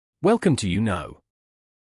Welcome to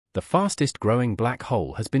the fastest growing black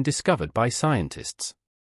hole has been discovered by scientists.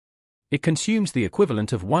 It consumes the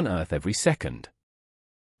equivalent of one Earth every second.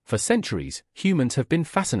 For centuries, humans have been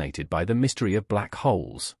fascinated by the mystery of black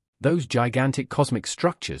holes, those gigantic cosmic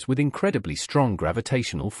structures with incredibly strong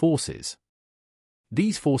gravitational forces.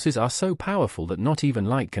 These forces are so powerful that not even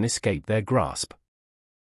light can escape their grasp.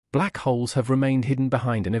 Black holes have remained hidden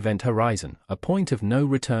behind an event horizon, a point of no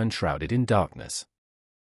return shrouded in darkness.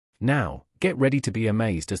 Now, get ready to be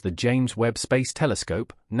amazed as the James Webb Space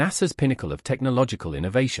Telescope, NASA's pinnacle of technological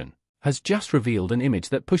innovation, has just revealed an image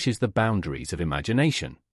that pushes the boundaries of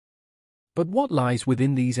imagination. But what lies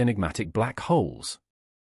within these enigmatic black holes?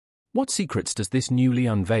 What secrets does this newly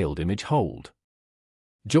unveiled image hold?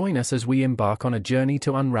 Join us as we embark on a journey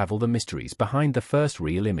to unravel the mysteries behind the first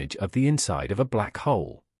real image of the inside of a black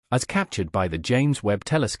hole, as captured by the James Webb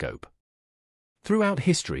Telescope. Throughout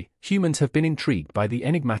history, humans have been intrigued by the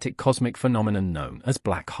enigmatic cosmic phenomenon known as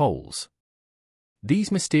black holes.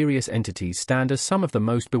 These mysterious entities stand as some of the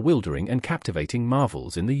most bewildering and captivating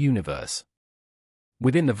marvels in the universe.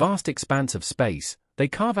 Within the vast expanse of space, they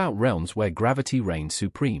carve out realms where gravity reigns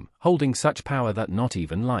supreme, holding such power that not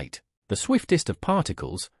even light, the swiftest of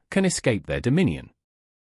particles, can escape their dominion.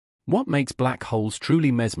 What makes black holes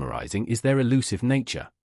truly mesmerizing is their elusive nature.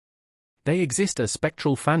 They exist as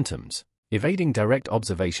spectral phantoms, evading direct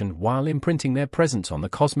observation while imprinting their presence on the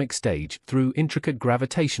cosmic stage through intricate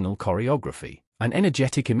gravitational choreography and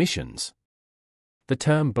energetic emissions. The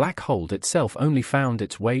term black hole itself only found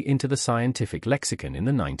its way into the scientific lexicon in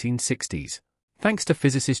the 1960s, thanks to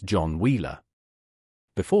physicist John Wheeler.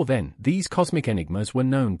 Before then, these cosmic enigmas were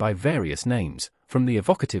known by various names, from the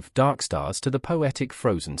evocative dark stars to the poetic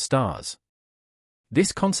frozen stars.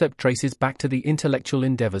 This concept traces back to the intellectual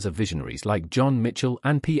endeavors of visionaries like John Michell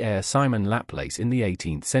and Pierre-Simon Laplace in the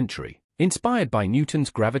 18th century. Inspired by Newton's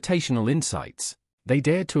gravitational insights, they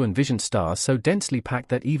dared to envision stars so densely packed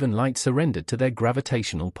that even light surrendered to their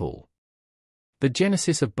gravitational pull. The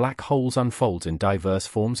genesis of black holes unfolds in diverse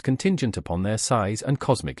forms contingent upon their size and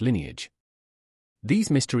cosmic lineage. These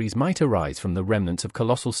mysteries might arise from the remnants of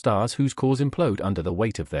colossal stars whose cores implode under the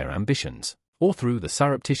weight of their ambitions, or through the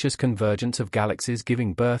surreptitious convergence of galaxies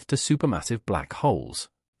giving birth to supermassive black holes,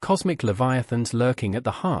 cosmic leviathans lurking at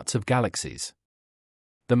the hearts of galaxies.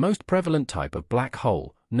 The most prevalent type of black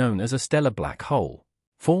hole, known as a stellar black hole,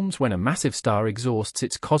 forms when a massive star exhausts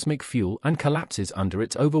its cosmic fuel and collapses under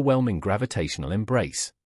its overwhelming gravitational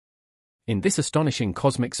embrace. In this astonishing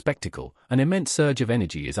cosmic spectacle, an immense surge of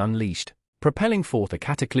energy is unleashed, propelling forth a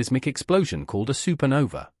cataclysmic explosion called a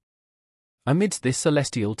supernova. Amidst this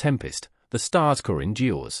celestial tempest, the star's core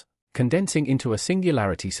endures, condensing into a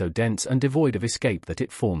singularity so dense and devoid of escape that it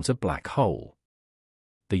forms a black hole.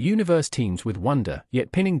 The universe teems with wonder,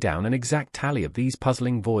 yet pinning down an exact tally of these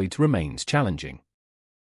puzzling voids remains challenging.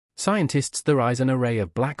 Scientists theorize an array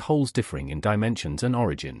of black holes differing in dimensions and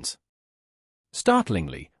origins.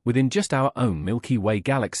 Startlingly, within just our own Milky Way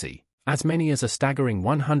galaxy, as many as a staggering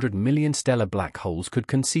 100 million stellar black holes could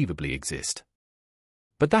conceivably exist.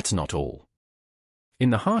 But that's not all. In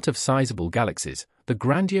the heart of sizable galaxies, the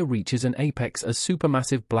grandeur reaches an apex as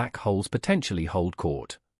supermassive black holes potentially hold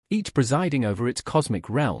court, each presiding over its cosmic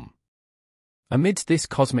realm. Amidst this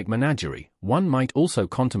cosmic menagerie, one might also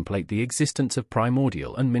contemplate the existence of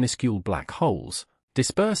primordial and minuscule black holes,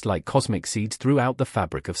 dispersed like cosmic seeds throughout the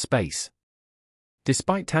fabric of space.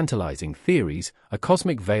 Despite tantalizing theories, a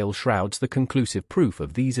cosmic veil shrouds the conclusive proof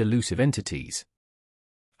of these elusive entities.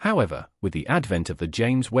 However, with the advent of the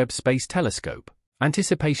James Webb Space Telescope,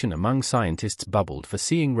 anticipation among scientists bubbled for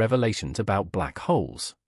seeing revelations about black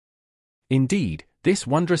holes. Indeed, this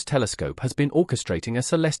wondrous telescope has been orchestrating a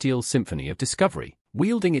celestial symphony of discovery,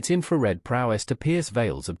 wielding its infrared prowess to pierce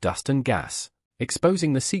veils of dust and gas,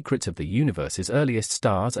 exposing the secrets of the universe's earliest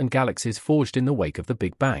stars and galaxies forged in the wake of the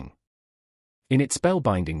Big Bang. In its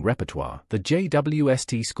spellbinding repertoire, the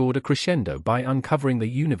JWST scored a crescendo by uncovering the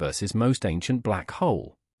universe's most ancient black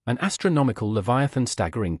hole, an astronomical leviathan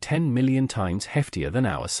staggering 10 million times heftier than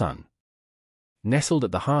our Sun. Nestled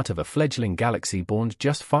at the heart of a fledgling galaxy born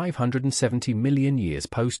just 570 million years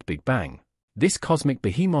post-Big Bang, this cosmic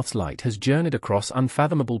behemoth's light has journeyed across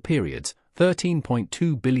unfathomable periods,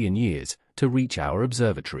 13.2 billion years, to reach our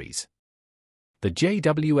observatories. The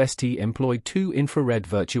JWST employed two infrared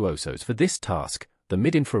virtuosos for this task, the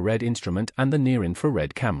mid-infrared instrument and the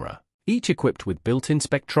near-infrared camera, each equipped with built-in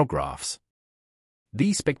spectrographs.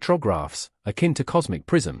 These spectrographs, akin to cosmic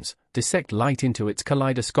prisms, dissect light into its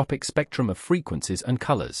kaleidoscopic spectrum of frequencies and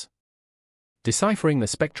colors. Deciphering the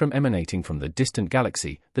spectrum emanating from the distant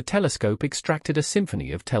galaxy, the telescope extracted a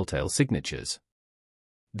symphony of telltale signatures.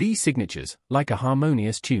 These signatures, like a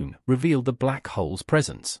harmonious tune, reveal the black hole's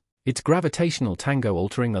presence, its gravitational tango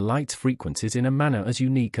altering the light's frequencies in a manner as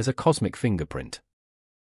unique as a cosmic fingerprint.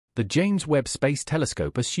 The James Webb Space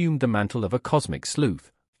Telescope assumed the mantle of a cosmic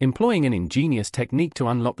sleuth, employing an ingenious technique to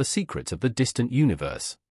unlock the secrets of the distant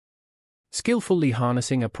universe. Skillfully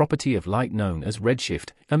harnessing a property of light known as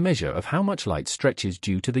redshift, a measure of how much light stretches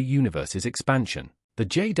due to the universe's expansion, the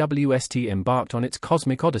JWST embarked on its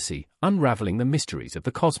cosmic odyssey, unraveling the mysteries of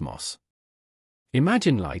the cosmos.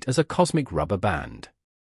 Imagine light as a cosmic rubber band.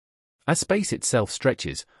 As space itself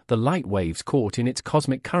stretches, the light waves caught in its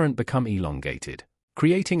cosmic current become elongated,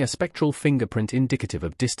 creating a spectral fingerprint indicative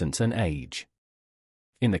of distance and age.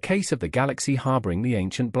 In the case of the galaxy harboring the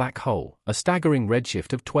ancient black hole, a staggering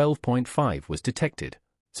redshift of 12.5 was detected,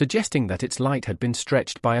 suggesting that its light had been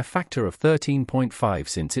stretched by a factor of 13.5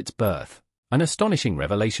 since its birth, an astonishing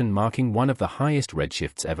revelation marking one of the highest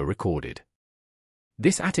redshifts ever recorded.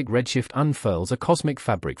 This Attic redshift unfurls a cosmic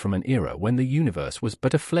fabric from an era when the universe was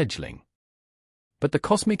but a fledgling. But the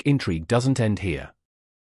cosmic intrigue doesn't end here.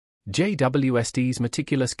 JWST's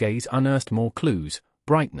meticulous gaze unearthed more clues,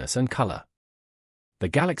 brightness and color. The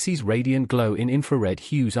galaxy's radiant glow in infrared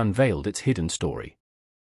hues unveiled its hidden story.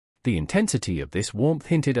 The intensity of this warmth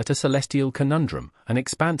hinted at a celestial conundrum, an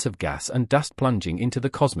expanse of gas and dust plunging into the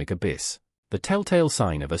cosmic abyss, the telltale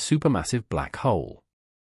sign of a supermassive black hole.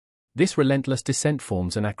 This relentless descent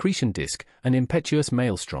forms an accretion disk, an impetuous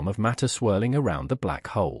maelstrom of matter swirling around the black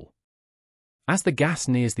hole. As the gas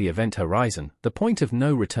nears the event horizon, the point of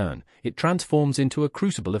no return, it transforms into a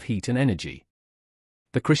crucible of heat and energy.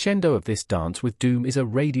 The crescendo of this dance with doom is a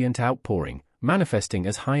radiant outpouring, manifesting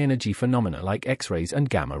as high-energy phenomena like X-rays and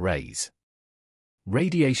gamma rays.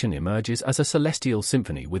 Radiation emerges as a celestial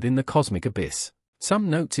symphony within the cosmic abyss, some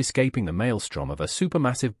notes escaping the maelstrom of a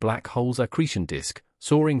supermassive black hole's accretion disk,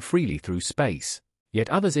 soaring freely through space, yet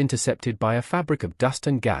others intercepted by a fabric of dust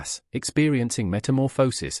and gas, experiencing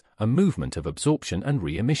metamorphosis, a movement of absorption and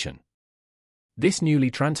re-emission. This newly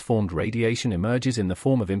transformed radiation emerges in the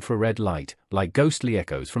form of infrared light, like ghostly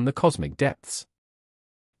echoes from the cosmic depths.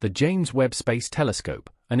 The James Webb Space Telescope,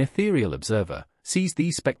 an ethereal observer, sees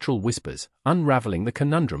these spectral whispers, unraveling the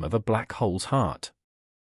conundrum of a black hole's heart.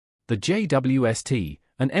 The JWST,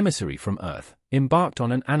 an emissary from Earth, embarked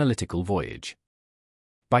on an analytical voyage.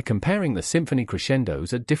 By comparing the symphony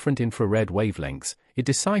crescendos at different infrared wavelengths, it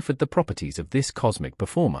deciphered the properties of this cosmic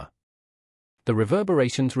performer. The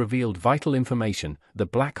reverberations revealed vital information: the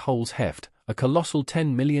black hole's heft, a colossal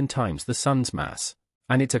 10 million times the Sun's mass,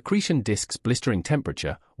 and its accretion disk's blistering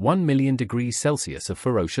temperature, 1 million degrees Celsius of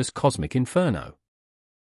ferocious cosmic inferno.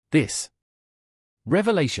 This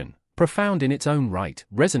revelation, profound in its own right,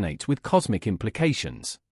 resonates with cosmic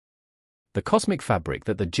implications. The cosmic fabric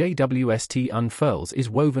that the JWST unfurls is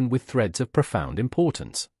woven with threads of profound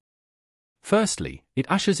importance. Firstly, it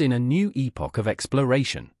ushers in a new epoch of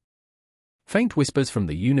exploration. Faint whispers from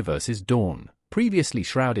the universe's dawn, previously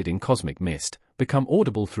shrouded in cosmic mist, become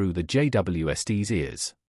audible through the JWST's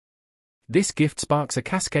ears. This gift sparks a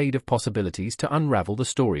cascade of possibilities to unravel the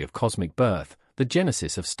story of cosmic birth, the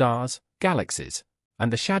genesis of stars, galaxies,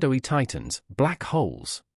 and the shadowy titans, black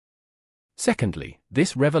holes. Secondly,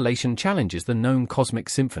 this revelation challenges the known cosmic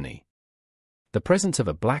symphony. The presence of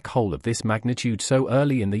a black hole of this magnitude so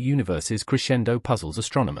early in the universe's crescendo puzzles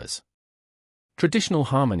astronomers. Traditional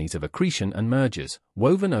harmonies of accretion and mergers,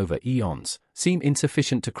 woven over eons, seem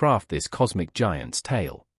insufficient to craft this cosmic giant's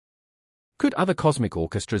tale. Could other cosmic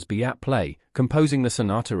orchestras be at play, composing the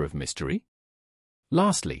sonata of mystery?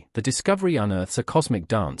 Lastly, the discovery unearths a cosmic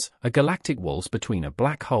dance, a galactic waltz between a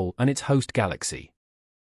black hole and its host galaxy.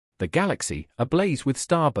 The galaxy, ablaze with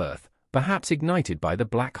starbirth, perhaps ignited by the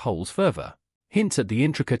black hole's fervor, hints at the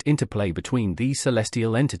intricate interplay between these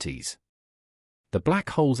celestial entities. The black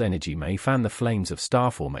hole's energy may fan the flames of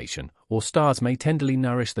star formation, or stars may tenderly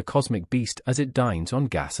nourish the cosmic beast as it dines on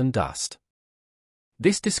gas and dust.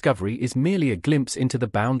 This discovery is merely a glimpse into the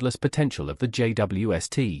boundless potential of the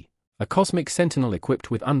JWST, a cosmic sentinel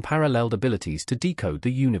equipped with unparalleled abilities to decode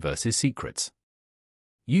the universe's secrets.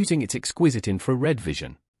 Using its exquisite infrared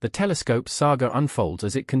vision, the telescope's saga unfolds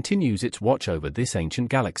as it continues its watch over this ancient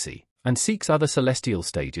galaxy, and seeks other celestial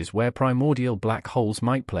stages where primordial black holes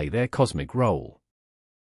might play their cosmic role.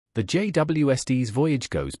 The JWST's voyage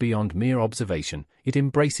goes beyond mere observation, it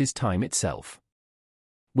embraces time itself.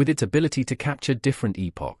 With its ability to capture different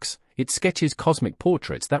epochs, it sketches cosmic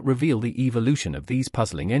portraits that reveal the evolution of these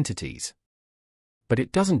puzzling entities. But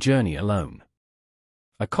it doesn't journey alone.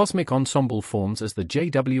 A cosmic ensemble forms as the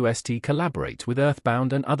JWST collaborates with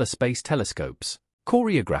Earthbound and other space telescopes,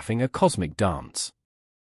 choreographing a cosmic dance.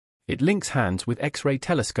 It links hands with X-ray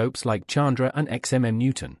telescopes like Chandra and XMM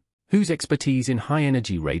Newton, whose expertise in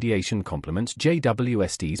high-energy radiation complements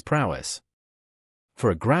JWST's prowess. For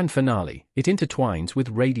a grand finale, it intertwines with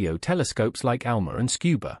radio telescopes like ALMA and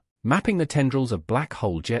SCUBA, mapping the tendrils of black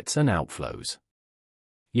hole jets and outflows.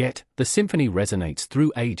 Yet, the symphony resonates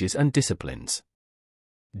through ages and disciplines.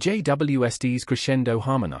 JWST's crescendo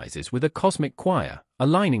harmonizes with a cosmic choir,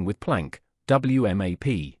 aligning with Planck,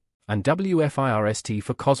 WMAP, and WFIRST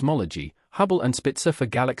for cosmology, Hubble and Spitzer for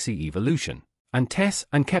galaxy evolution, and TESS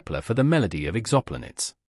and Kepler for the melody of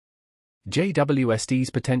exoplanets.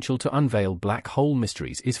 JWST's potential to unveil black hole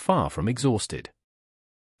mysteries is far from exhausted.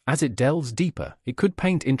 As it delves deeper, it could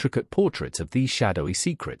paint intricate portraits of these shadowy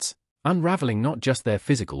secrets, unraveling not just their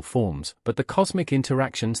physical forms but the cosmic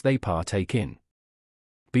interactions they partake in.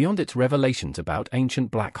 Beyond its revelations about ancient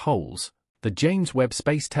black holes, the James Webb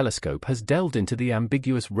Space Telescope has delved into the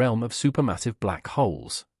ambiguous realm of supermassive black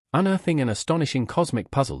holes, unearthing an astonishing cosmic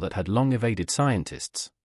puzzle that had long evaded scientists.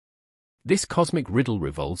 This cosmic riddle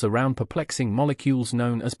revolves around perplexing molecules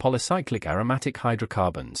known as polycyclic aromatic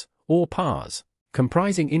hydrocarbons, or PAHs,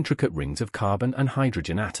 comprising intricate rings of carbon and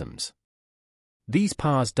hydrogen atoms. These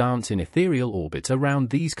PAHs dance in ethereal orbits around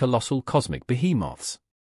these colossal cosmic behemoths.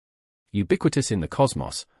 Ubiquitous in the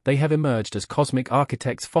cosmos, they have emerged as cosmic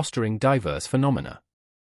architects fostering diverse phenomena.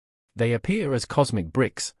 They appear as cosmic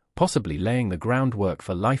bricks, possibly laying the groundwork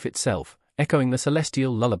for life itself, echoing the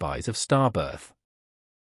celestial lullabies of starbirth.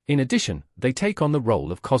 In addition, they take on the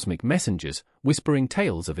role of cosmic messengers, whispering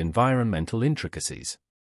tales of environmental intricacies.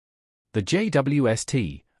 The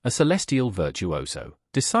JWST, a celestial virtuoso,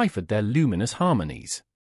 deciphered their luminous harmonies.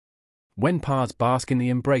 When PAHs bask in the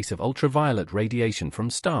embrace of ultraviolet radiation from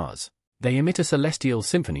stars, they emit a celestial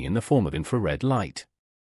symphony in the form of infrared light.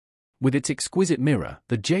 With its exquisite mirror,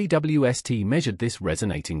 the JWST measured this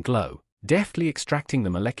resonating glow, deftly extracting the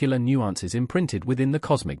molecular nuances imprinted within the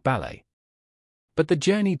cosmic ballet. But the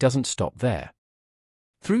journey doesn't stop there.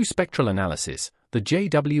 Through spectral analysis, the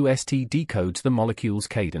JWST decodes the molecule's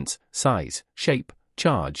cadence, size, shape,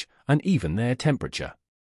 charge, and even their temperature.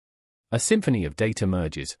 A symphony of data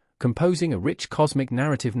merges, composing a rich cosmic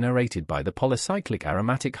narrative narrated by the polycyclic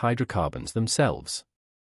aromatic hydrocarbons themselves.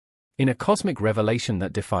 In a cosmic revelation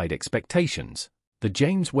that defied expectations, the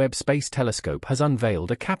James Webb Space Telescope has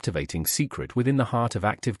unveiled a captivating secret within the heart of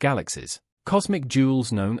active galaxies, cosmic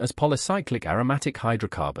jewels known as polycyclic aromatic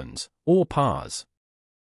hydrocarbons, or PAHs.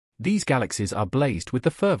 These galaxies are blazed with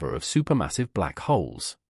the fervor of supermassive black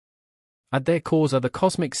holes. At their cores are the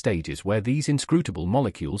cosmic stages where these inscrutable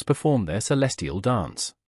molecules perform their celestial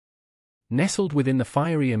dance. Nestled within the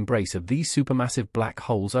fiery embrace of these supermassive black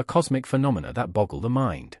holes are cosmic phenomena that boggle the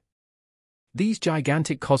mind. These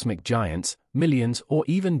gigantic cosmic giants, millions or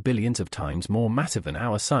even billions of times more massive than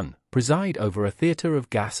our Sun, preside over a theater of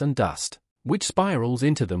gas and dust, which spirals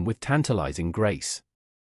into them with tantalizing grace.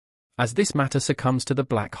 As this matter succumbs to the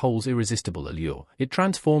black hole's irresistible allure, it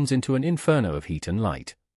transforms into an inferno of heat and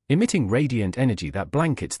light, emitting radiant energy that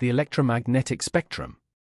blankets the electromagnetic spectrum.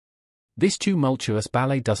 This tumultuous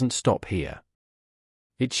ballet doesn't stop here.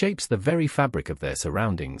 It shapes the very fabric of their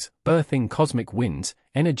surroundings, birthing cosmic winds,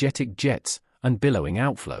 energetic jets, and billowing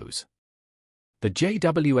outflows. The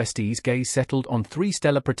JWST's gaze settled on three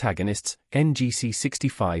stellar protagonists, NGC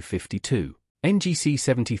 6552, NGC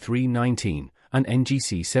 7319, and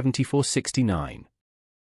NGC 7469.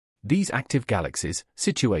 These active galaxies,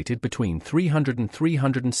 situated between 300 and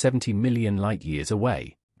 370 million light-years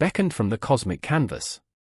away, beckoned from the cosmic canvas.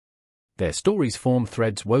 Their stories form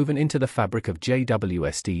threads woven into the fabric of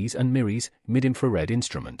JWST's and MIRI's mid-infrared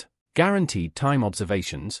instrument, guaranteed time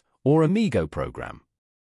observations, or AMIGO program.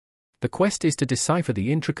 The quest is to decipher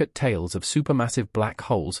the intricate tales of supermassive black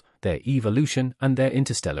holes, their evolution, and their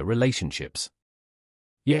interstellar relationships.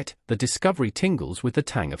 Yet, the discovery tingles with the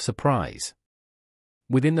tang of surprise.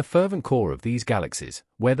 Within the fervent core of these galaxies,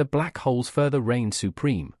 where the black holes further reigned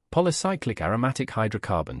supreme, polycyclic aromatic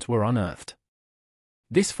hydrocarbons were unearthed.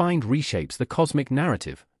 This find reshapes the cosmic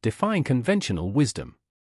narrative, defying conventional wisdom.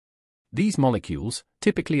 These molecules,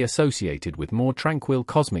 typically associated with more tranquil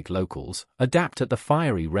cosmic locales, adapt at the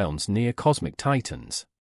fiery realms near cosmic titans.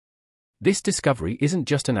 This discovery isn't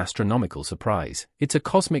just an astronomical surprise, it's a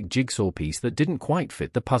cosmic jigsaw piece that didn't quite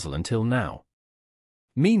fit the puzzle until now.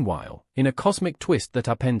 Meanwhile, in a cosmic twist that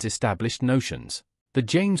upends established notions, the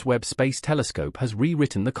James Webb Space Telescope has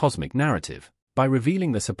rewritten the cosmic narrative by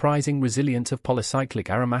revealing the surprising resilience of polycyclic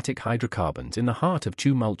aromatic hydrocarbons in the heart of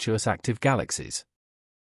tumultuous active galaxies.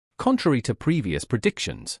 Contrary to previous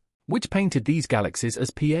predictions, which painted these galaxies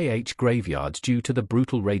as PAH graveyards due to the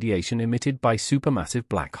brutal radiation emitted by supermassive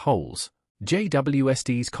black holes,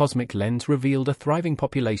 JWST's cosmic lens revealed a thriving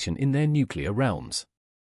population in their nuclear realms.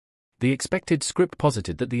 The expected script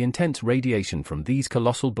posited that the intense radiation from these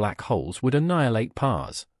colossal black holes would annihilate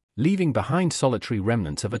pars, leaving behind solitary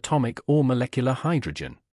remnants of atomic or molecular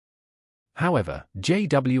hydrogen. However,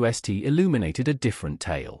 JWST illuminated a different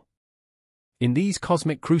tale. In these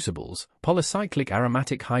cosmic crucibles, polycyclic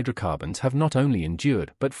aromatic hydrocarbons have not only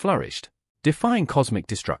endured but flourished, defying cosmic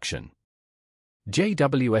destruction.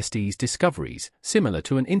 JWST's discoveries, similar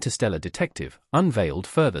to an interstellar detective, unveiled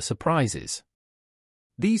further surprises.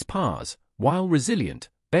 These pars, while resilient,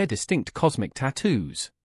 bear distinct cosmic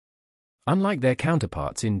tattoos. Unlike their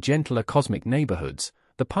counterparts in gentler cosmic neighborhoods,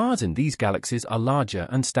 the pars in these galaxies are larger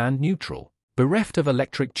and stand neutral, bereft of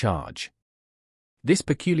electric charge. This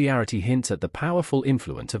peculiarity hints at the powerful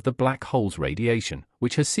influence of the black hole's radiation,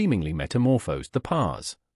 which has seemingly metamorphosed the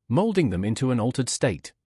pars, molding them into an altered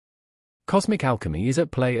state. Cosmic alchemy is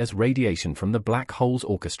at play as radiation from the black holes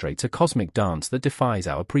orchestrates a cosmic dance that defies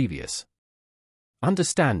our previous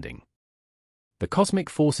understanding. The cosmic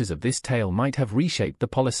forces of this tale might have reshaped the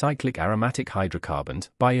polycyclic aromatic hydrocarbons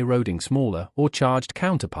by eroding smaller or charged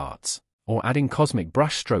counterparts, or adding cosmic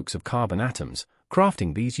brushstrokes of carbon atoms,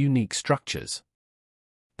 crafting these unique structures.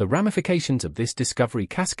 The ramifications of this discovery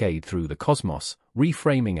cascade through the cosmos,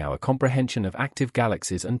 reframing our comprehension of active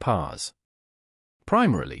galaxies and pars.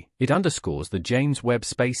 Primarily, it underscores the James Webb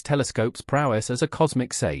Space Telescope's prowess as a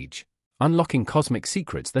cosmic sage, unlocking cosmic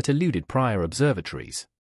secrets that eluded prior observatories.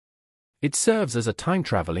 It serves as a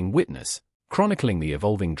time-traveling witness, chronicling the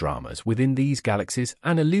evolving dramas within these galaxies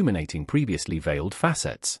and illuminating previously veiled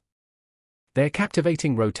facets. Their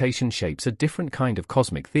captivating rotation shapes a different kind of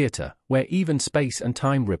cosmic theater, where even space and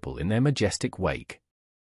time ripple in their majestic wake.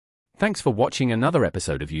 Thanks for watching another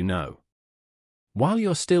episode of You Know. While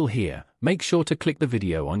you're still here, make sure to click the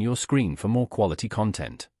video on your screen for more quality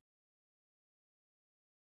content.